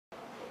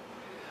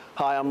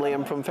Hi, I'm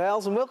Liam from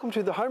Fowles and welcome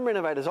to the Home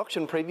Renovators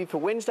auction preview for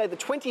Wednesday the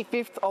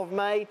 25th of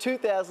May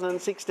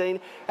 2016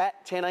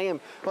 at 10 a.m.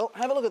 Well,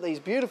 have a look at these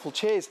beautiful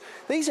chairs.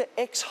 These are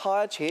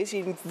ex-hire chairs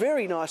in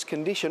very nice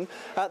condition.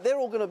 They're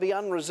all going to be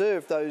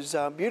unreserved, those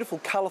beautiful,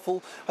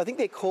 colourful, I think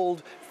they're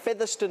called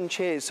Featherstone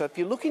chairs. So if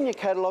you look in your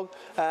catalogue,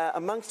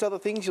 amongst other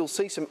things, you'll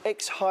see some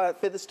ex-hire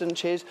Featherstone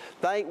chairs.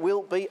 They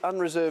will be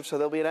unreserved, so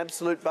they'll be an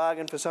absolute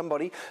bargain for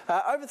somebody.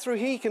 Over through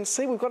here, you can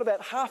see we've got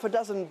about half a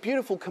dozen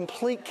beautiful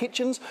complete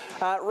kitchens,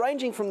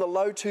 ranging from the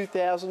low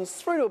 2000s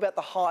through to about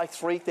the high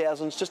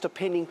 3000s, just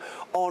depending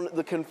on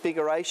the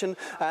configuration.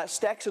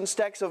 Stacks and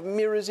stacks of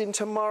mirrors in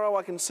tomorrow.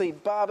 I can see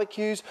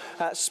barbecues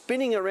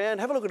spinning around.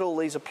 Have a look at all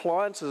these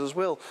appliances as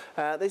well.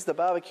 There's the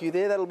barbecue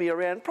there. That'll be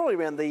around, probably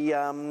around the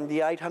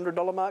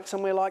 $800 mark,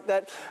 somewhere like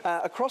that.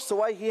 Across the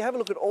way here, have a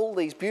look at all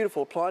these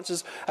beautiful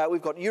appliances.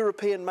 We've got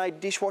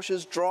European-made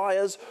dishwashers,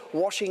 dryers,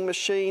 washing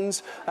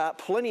machines,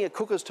 plenty of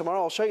cookers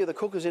tomorrow. I'll show you the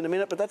cookers in a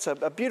minute, but that's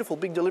a beautiful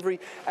big delivery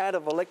out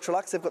of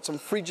Electrolux. They've got some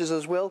fridges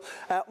as well.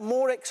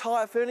 More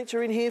ex-hire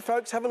furniture in here,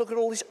 folks. Have a look at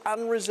all this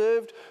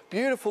unreserved,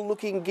 beautiful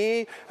looking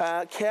gear.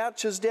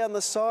 Couches down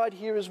the side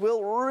here as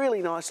well.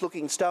 Really nice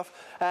looking stuff.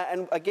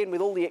 And again,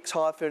 with all the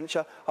ex-hire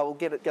furniture, I will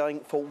get it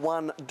going for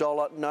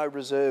 $1, no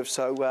reserve.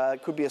 So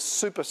it could be a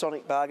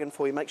supersonic bargain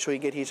for you. Make sure you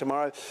get here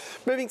tomorrow.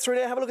 Moving through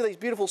now, have a look at these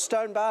beautiful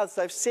stone baths.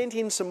 They've sent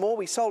in some more.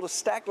 We sold a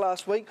stack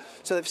last week,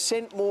 so they've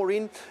sent more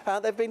in.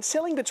 They've been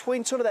selling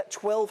between sort of that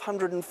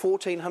 $1,200 and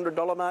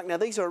 $1,400 mark. Now,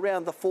 these are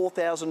around the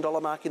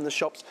 $4,000 mark in the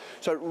shops,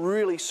 so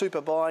really super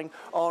buying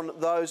on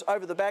those.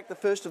 Over the back, the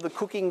first of the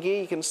cooking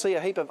gear, you can see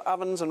a heap of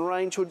ovens and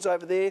range hoods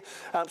over there,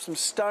 some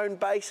stone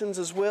basins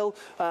as well.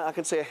 I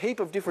can see a heap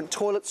of different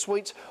toilet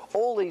suites,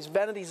 all these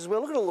vanities as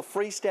well. Look at all the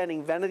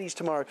freestanding vanities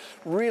tomorrow.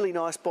 Really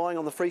nice buying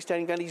on the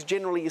freestanding vanities.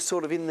 Generally, you're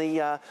sort of in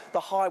the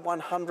high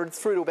 100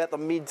 through to about the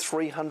mid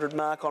 300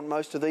 mark on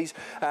most of these.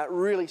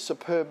 Really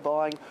superb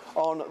buying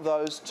on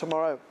those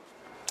tomorrow.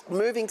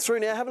 Moving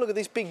through now, have a look at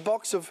this big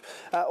box of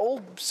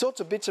all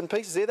sorts of bits and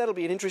pieces there. That'll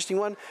be an interesting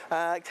one.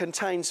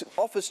 Contains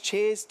office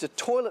chairs to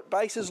toilet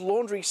bases,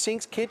 laundry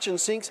sinks, kitchen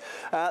sinks.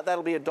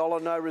 That'll be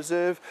 $1 no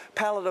reserve.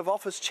 Pallet of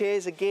office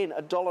chairs, again,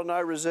 $1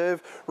 no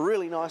reserve.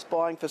 Really nice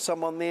buying for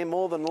someone there,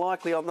 more than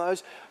likely on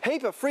those.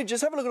 Heap of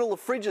fridges. Have a look at all the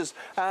fridges.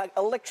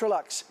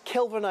 Electrolux,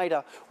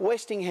 Kelvinator,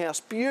 Westinghouse.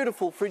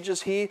 Beautiful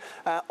fridges here,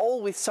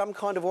 all with some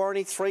kind of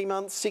warranty, 3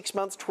 months, 6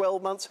 months,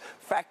 12 months,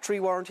 factory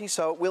warranty.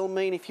 So it will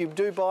mean if you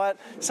do buy it,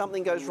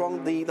 something goes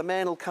wrong, the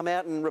man will come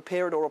out and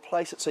repair it or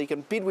replace it, so you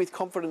can bid with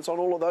confidence on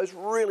all of those.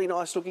 Really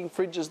nice looking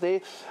fridges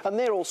there, and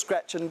they're all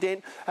scratch and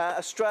dent.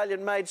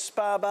 Australian made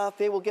spa bath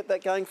there, we'll get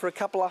that going for a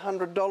couple of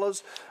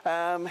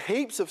 $100.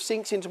 Heaps of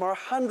sinks in tomorrow,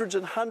 hundreds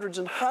and hundreds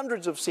and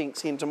hundreds of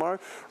sinks in tomorrow.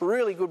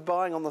 Really good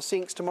buying on the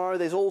sinks tomorrow.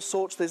 There's all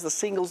sorts. There's the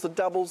singles, the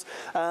doubles,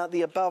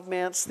 the above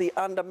mounts, the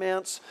under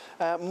mounts,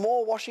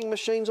 more washing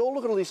machines. Oh,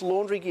 look at all this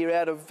laundry gear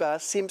out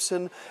of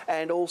Simpson,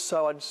 and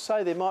also I'd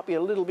say there might be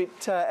a little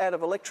bit out of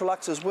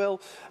Electrolux as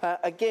well.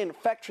 Again,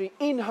 factory,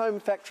 in-home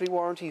factory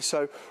warranty,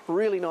 so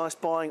really nice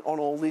buying on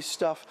all this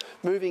stuff.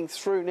 Moving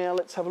through now,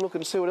 let's have a look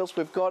and see what else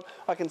we've got.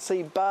 I can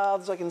see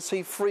baths, I can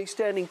see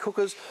freestanding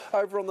cookers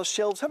over on the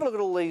shelves. Have a look at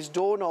all these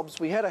doorknobs.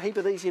 We had a heap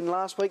of these in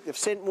last week. They've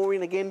sent more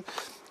in again.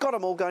 Got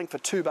them all going for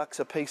 $2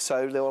 a piece,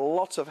 so there were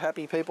lots of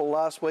happy people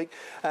last week.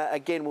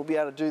 Again, we'll be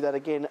able to do that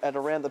again at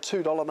around the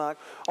 $2 mark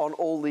on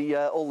all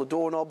the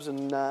doorknobs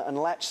and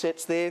latch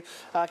sets there.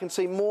 I can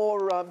see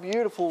more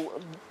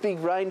beautiful big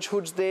range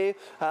hoods there.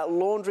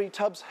 Laundry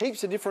tubs,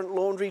 heaps of different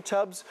laundry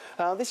tubs.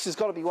 This has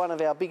got to be one of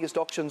our biggest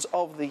auctions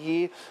of the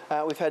year.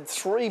 We've had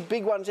 3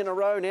 big ones in a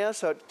row now,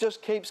 so it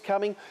just keeps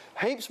coming.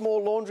 Heaps more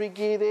laundry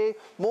gear there,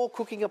 more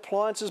cooking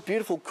appliances,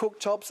 beautiful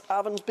cooktops,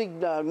 ovens, big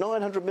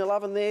 900mm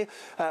oven there,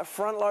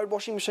 front load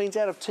washing machines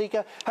out of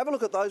Tika. Have a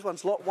look at those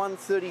ones, lot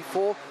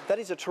 134. That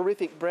is a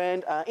terrific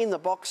brand, in the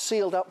box,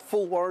 sealed up,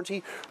 full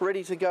warranty,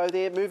 ready to go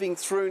there. Moving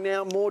through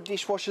now, more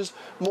dishwashers,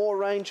 more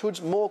range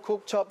hoods, more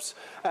cooktops,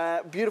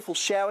 beautiful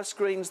shower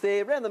screens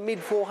there, around the mid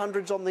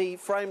 400s on the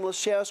frameless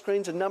shower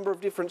screens, a number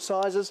of different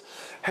sizes.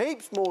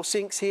 Heaps more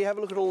sinks here. Have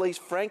a look at all these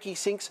Frankie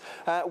sinks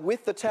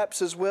with the taps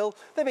as well.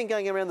 They've been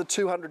going around the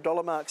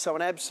 $200 mark, so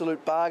an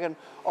absolute bargain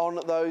on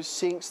those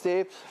sinks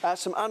there.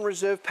 Some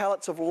unreserved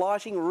pallets of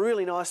lighting,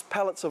 really nice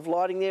pallets of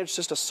lighting there. It's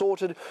just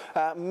assorted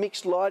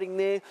mixed lighting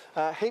there.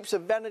 Heaps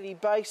of vanity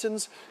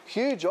basins.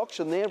 Huge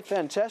auction there.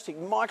 Fantastic.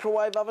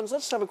 Microwave ovens.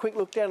 Let's have a quick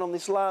look down on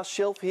this last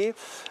shelf here.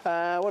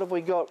 What have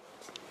we got?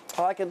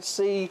 I can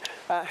see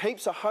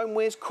heaps of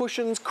homewares,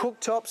 cushions,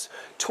 cooktops,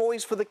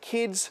 toys for the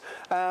kids.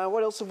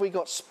 What else have we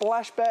got?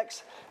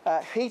 Splashbacks,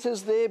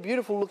 heaters there,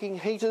 beautiful looking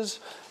heaters,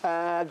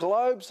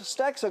 globes,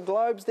 stacks of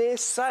globes there,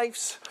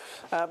 safes,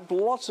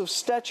 lots of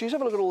statues.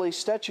 Have a look at all these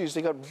statues.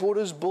 They've got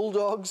Buddhas,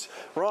 bulldogs,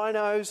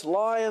 rhinos,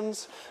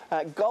 lions,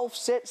 golf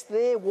sets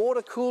there,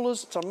 water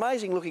coolers. It's an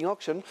amazing looking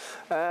auction.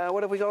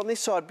 What have we got on this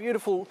side?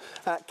 Beautiful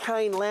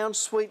cane lounge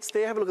suites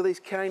there. Have a look at these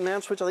cane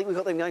lounge suites. I think we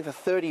got them going for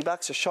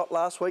 $30 a shot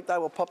last week. They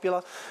were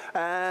popular.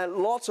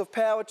 Lots of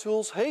power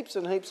tools, heaps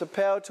and heaps of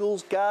power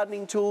tools,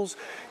 gardening tools,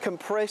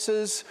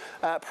 compressors,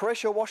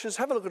 pressure washers.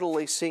 Have a look at all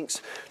these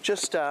sinks.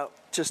 Just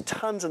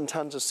tons and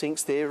tons of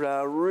sinks there.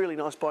 Really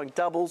nice buying.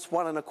 Doubles,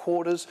 1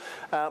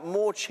 1/4.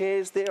 More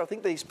chairs there. I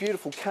think these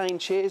beautiful cane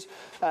chairs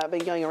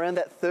been going around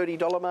that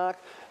 $30 mark.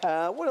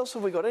 What else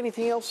have we got?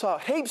 Anything else?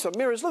 Heaps of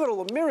mirrors. Look at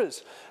all the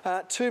mirrors.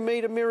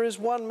 2-metre mirrors,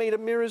 1-metre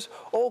mirrors,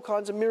 all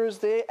kinds of mirrors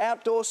there.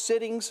 Outdoor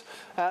settings.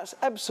 It's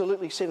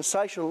absolutely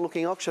sensational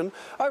looking auction.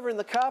 Over in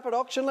the carpet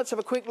auction, let's have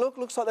a quick look.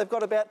 Looks like they've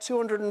got about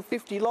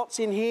 250 lots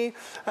in here.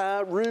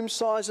 Room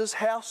sizes,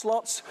 house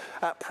lots,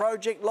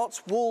 project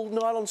lots, wool,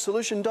 nylon,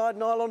 solution dyed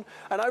nylon.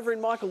 And over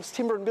in Michael's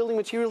Timber and Building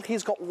Material,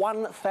 he's got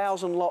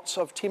 1,000 lots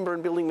of timber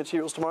and building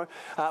materials tomorrow.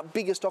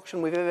 Biggest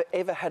auction we've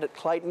ever had at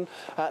Clayton.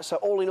 So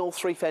all in all,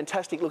 3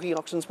 fantastic looking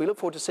auctions. We look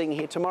forward to seeing you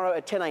here tomorrow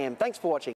at 10 a.m. Thanks for watching.